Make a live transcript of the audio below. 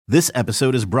This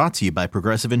episode is brought to you by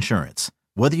Progressive Insurance.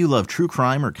 Whether you love true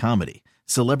crime or comedy,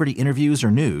 celebrity interviews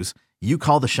or news, you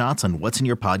call the shots on what's in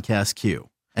your podcast queue.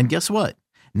 And guess what?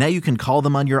 Now you can call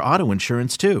them on your auto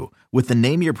insurance too with the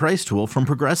Name Your Price tool from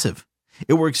Progressive.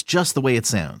 It works just the way it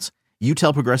sounds. You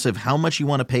tell Progressive how much you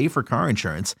want to pay for car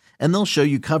insurance, and they'll show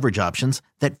you coverage options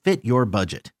that fit your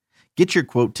budget. Get your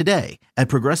quote today at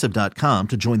Progressive.com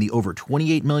to join the over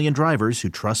 28 million drivers who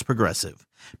trust Progressive.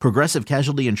 Progressive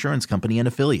Casualty Insurance Company and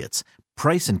Affiliates.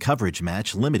 Price and coverage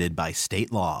match limited by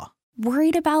state law.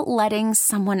 Worried about letting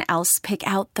someone else pick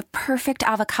out the perfect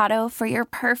avocado for your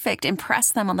perfect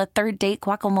impress them on the third date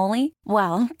guacamole?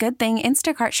 Well, good thing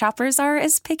Instacart shoppers are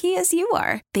as picky as you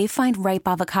are. They find ripe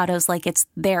avocados like it's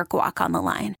their guac on the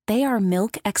line. They are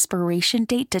milk expiration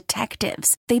date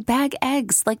detectives. They bag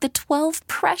eggs like the 12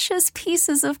 precious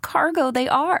pieces of cargo they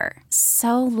are.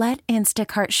 So let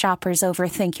Instacart shoppers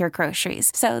overthink your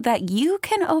groceries so that you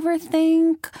can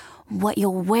overthink what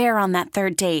you'll wear on that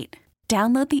third date.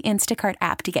 Download the Instacart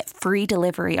app to get free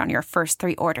delivery on your first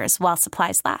 3 orders while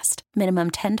supplies last.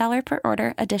 Minimum $10 per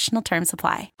order. Additional terms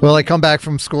apply. Well, I come back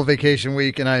from school vacation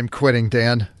week and I'm quitting,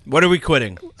 Dan. What are we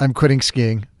quitting? I'm quitting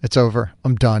skiing. It's over.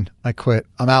 I'm done. I quit.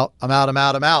 I'm out. I'm out.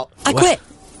 I quit.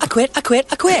 I quit.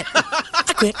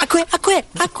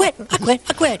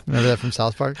 Remember that from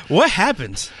South Park? What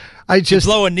happens? I just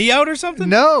blow a knee out or something?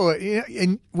 No,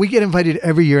 and we get invited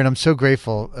every year, and I'm so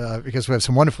grateful because we have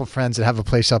some wonderful friends that have a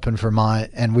place up in Vermont,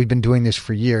 and we've been doing this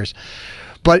for years.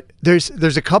 But there's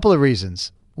a couple of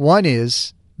reasons. One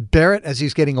is Barrett, as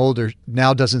he's getting older,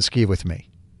 now doesn't ski with me.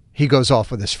 He goes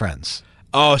off with his friends.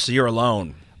 Oh, so you're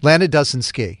alone. Lana doesn't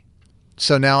ski.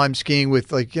 So now I'm skiing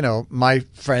with, my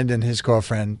friend and his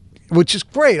girlfriend, which is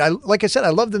great. Like I said,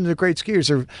 I love them. They're great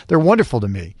skiers. They're wonderful to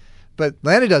me. But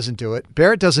Lana doesn't do it.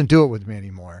 Barrett doesn't do it with me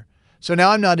anymore. So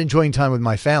now I'm not enjoying time with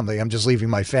my family. I'm just leaving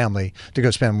my family to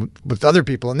go spend with other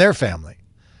people and their family.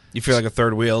 You feel like a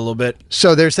third wheel a little bit?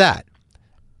 So there's that.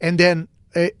 And then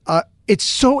it's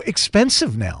so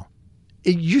expensive now.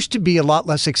 It used to be a lot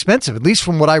less expensive. At least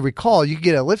from what I recall, you could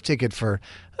get a lift ticket for,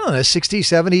 I don't know, 60,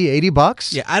 70, 80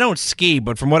 bucks. Yeah, I don't ski,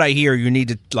 but from what I hear, you need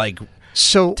to take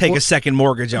a second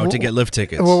mortgage out to get lift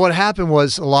tickets. Well, what happened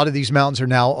was a lot of these mountains are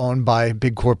now owned by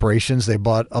big corporations. They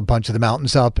bought a bunch of the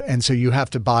mountains up, and so you have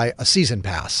to buy a season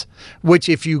pass, which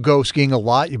if you go skiing a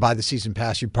lot, you buy the season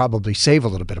pass, you probably save a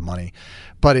little bit of money.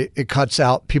 But it cuts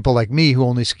out people like me who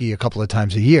only ski a couple of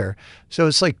times a year. So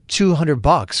it's like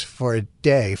 $200 for a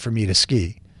day for me to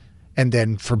ski. And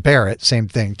then for Barrett, same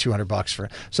thing,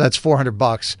 $200 so that's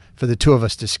 $400 for the two of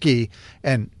us to ski.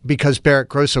 And because Barrett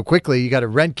grows so quickly, you got to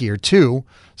rent gear too.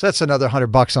 So that's another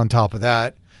 $100 on top of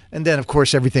that. And then, of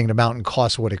course, everything in the mountain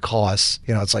costs what it costs.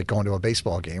 It's like going to a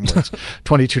baseball game where it's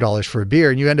 $22 for a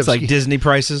beer, and you end up. It's like Disney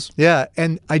prices. Yeah,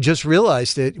 and I just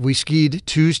realized that we skied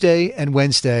Tuesday and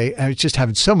Wednesday, and I was just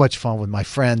having so much fun with my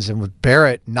friends and with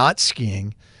Barrett not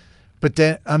skiing. But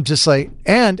then I'm just like,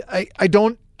 and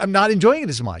I'm not enjoying it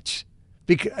as much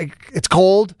because it's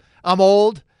cold. I'm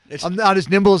old. I'm not as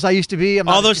nimble as I used to be.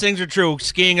 All those things are true.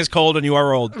 Skiing is cold and you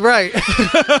are old. Right.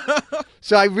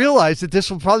 So I realized that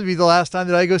this will probably be the last time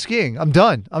that I go skiing. I'm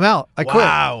done. I'm out. I quit.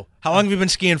 Wow. How long have you been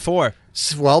skiing for?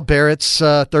 Well, Barrett's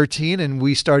 13, and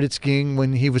we started skiing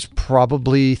when he was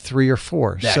probably 3 or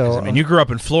 4. Yeah, so you grew up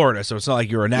in Florida, so it's not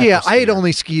like you were a natural Yeah, skier. I had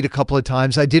only skied a couple of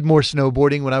times. I did more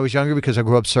snowboarding when I was younger because I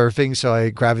grew up surfing, so I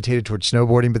gravitated towards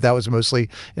snowboarding, but that was mostly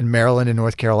in Maryland and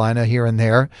North Carolina, here and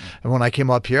there. And when I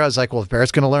came up here, I was like, well, if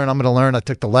Barrett's going to learn, I'm going to learn. I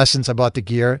took the lessons. I bought the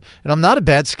gear, and I'm not a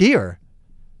bad skier.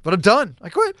 But I'm done. I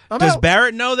quit. Does out.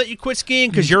 Barrett know that you quit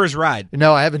skiing? Because you're his ride.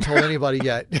 No, I haven't told anybody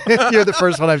yet. You're the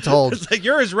first one I've told. It's like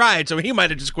you're his ride, so he might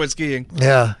have just quit skiing.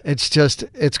 Yeah, it's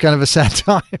kind of a sad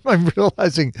time, I'm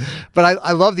realizing. But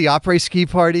I love the après ski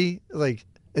party.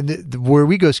 And where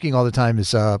we go skiing all the time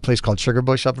is a place called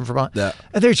Sugarbush up in Vermont. Yeah.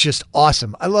 And they're just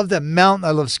awesome. I love that mountain.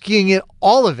 I love skiing it.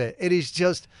 All of it. It is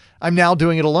just, I'm now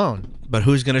doing it alone. But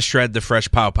who's going to shred the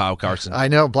fresh pow Karson? I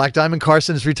know. Black Diamond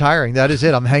Karson is retiring. That is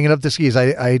it. I'm hanging up the skis.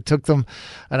 I took them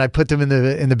and I put them in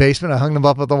the basement. I hung them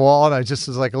up at the wall, and I just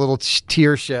was like a little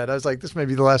tear shed. I was like, this may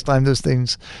be the last time those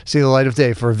things see the light of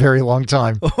day for a very long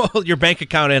time. Well, your bank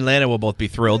account and Atlanta will both be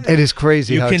thrilled. It is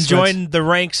crazy. You can join the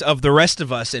ranks of the rest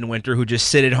of us in winter who just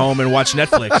sit at home and watch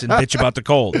Netflix and bitch about the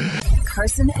cold.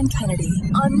 Karson and Kennedy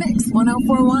on Mix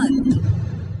 104.1.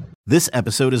 This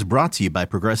episode is brought to you by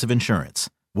Progressive Insurance.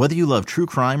 Whether you love true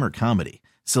crime or comedy,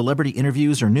 celebrity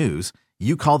interviews or news,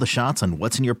 you call the shots on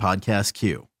what's in your podcast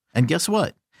queue. And guess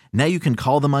what? Now you can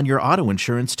call them on your auto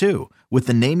insurance too with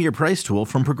the Name Your Price tool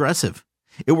from Progressive.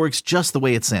 It works just the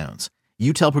way it sounds.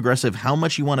 You tell Progressive how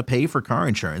much you want to pay for car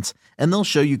insurance, and they'll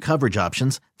show you coverage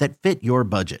options that fit your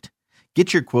budget.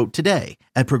 Get your quote today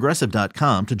at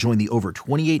Progressive.com to join the over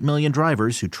 28 million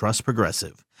drivers who trust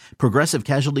Progressive. Progressive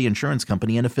Casualty Insurance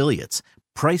Company and Affiliates.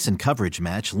 Price and coverage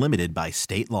match limited by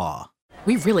state law.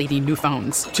 We really need new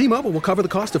phones. T-Mobile will cover the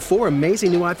cost of 4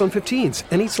 amazing new iPhone 15s,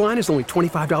 and each line is only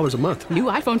 $25 a month. New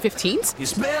iPhone 15s?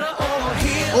 It's better over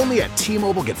here. Only at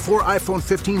T-Mobile, get 4 iPhone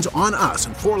 15s on us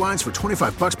and 4 lines for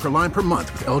 $25 per line per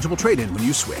month with eligible trade-in when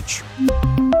you switch.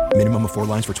 Minimum of 4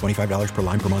 lines for $25 per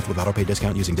line per month with autopay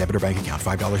discount using debit or bank account.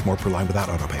 $5 more per line without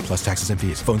autopay, plus taxes and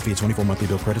fees. Phone fee at 24 monthly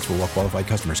bill credits for well-qualified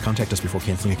customers. Contact us before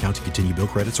canceling account to continue bill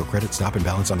credits or credit stop and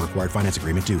balance on required finance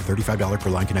agreement due. $35 per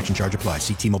line connection charge applies.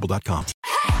 See T-Mobile.com.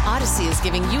 Odyssey is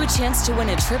giving you a chance to win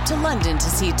a trip to London to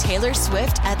see Taylor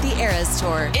Swift at the Eras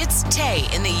Tour. It's Tay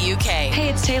in the UK. Hey,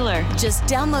 it's Taylor. Just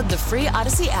download the free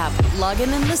Odyssey app, log in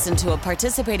and listen to a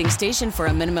participating station for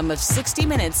a minimum of 60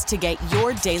 minutes to get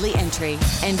your daily entry.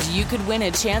 And you could win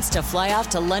a chance to fly off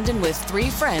to London with 3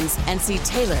 friends and see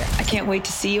Taylor. I can't wait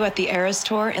to see you at the Eras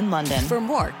Tour in London. For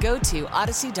more, go to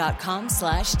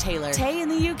odyssey.com/Taylor. Tay in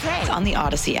the UK. It's on the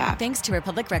Odyssey app. Thanks to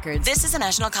Republic Records. This is a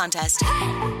national contest.